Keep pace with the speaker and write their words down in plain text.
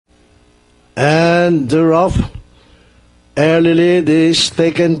And they're off. Early lead is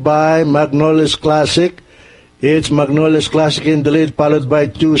taken by Magnolia's Classic. It's Magnolia's Classic in the lead, followed by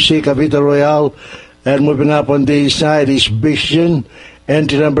 2C Cavite Royale. And moving up on the side is Vision.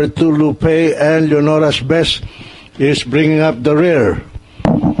 Entry number 2, Lupe, and Leonora's Best is bringing up the rear.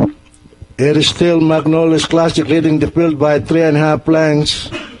 It is still Magnolia's Classic leading the field by 3.5 lengths.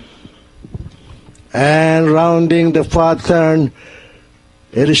 And rounding the far turn,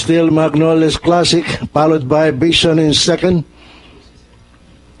 it is still Magnolia's Classic, followed by Vision in second.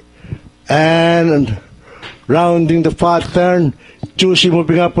 And rounding the far turn, Juicy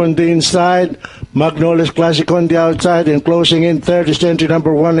moving up on the inside, Magnolia's Classic on the outside, and closing in third is entry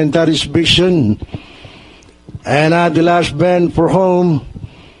number 1, and that is Vision. And at the last bend for home,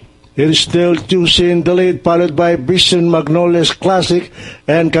 it is still Juicy in the lead, followed by Vision, Magnolia's Classic,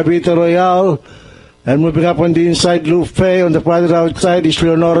 and Cavite Royale. And moving up on the inside, Lupe. On the farther outside is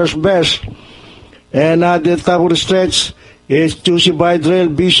Leonora's Best. And at the top of the stretch is Juicy by Drill,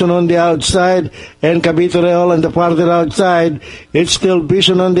 Vision on the outside, and Cavite Royale on the farther outside. It's still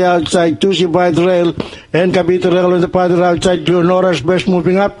Vision on the outside, Juicy by Drill, and Cavite Royale on the farther outside. Leonora's Best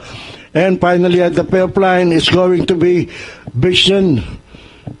moving up. And finally at the pep line, it's going to be Vision,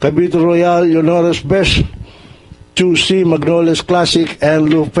 Cavite Royale, Leonora's Best, Juicy, Magnolia's Classic, and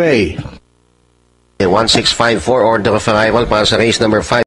Lupe. 1654 order of arrival para sa race number 5.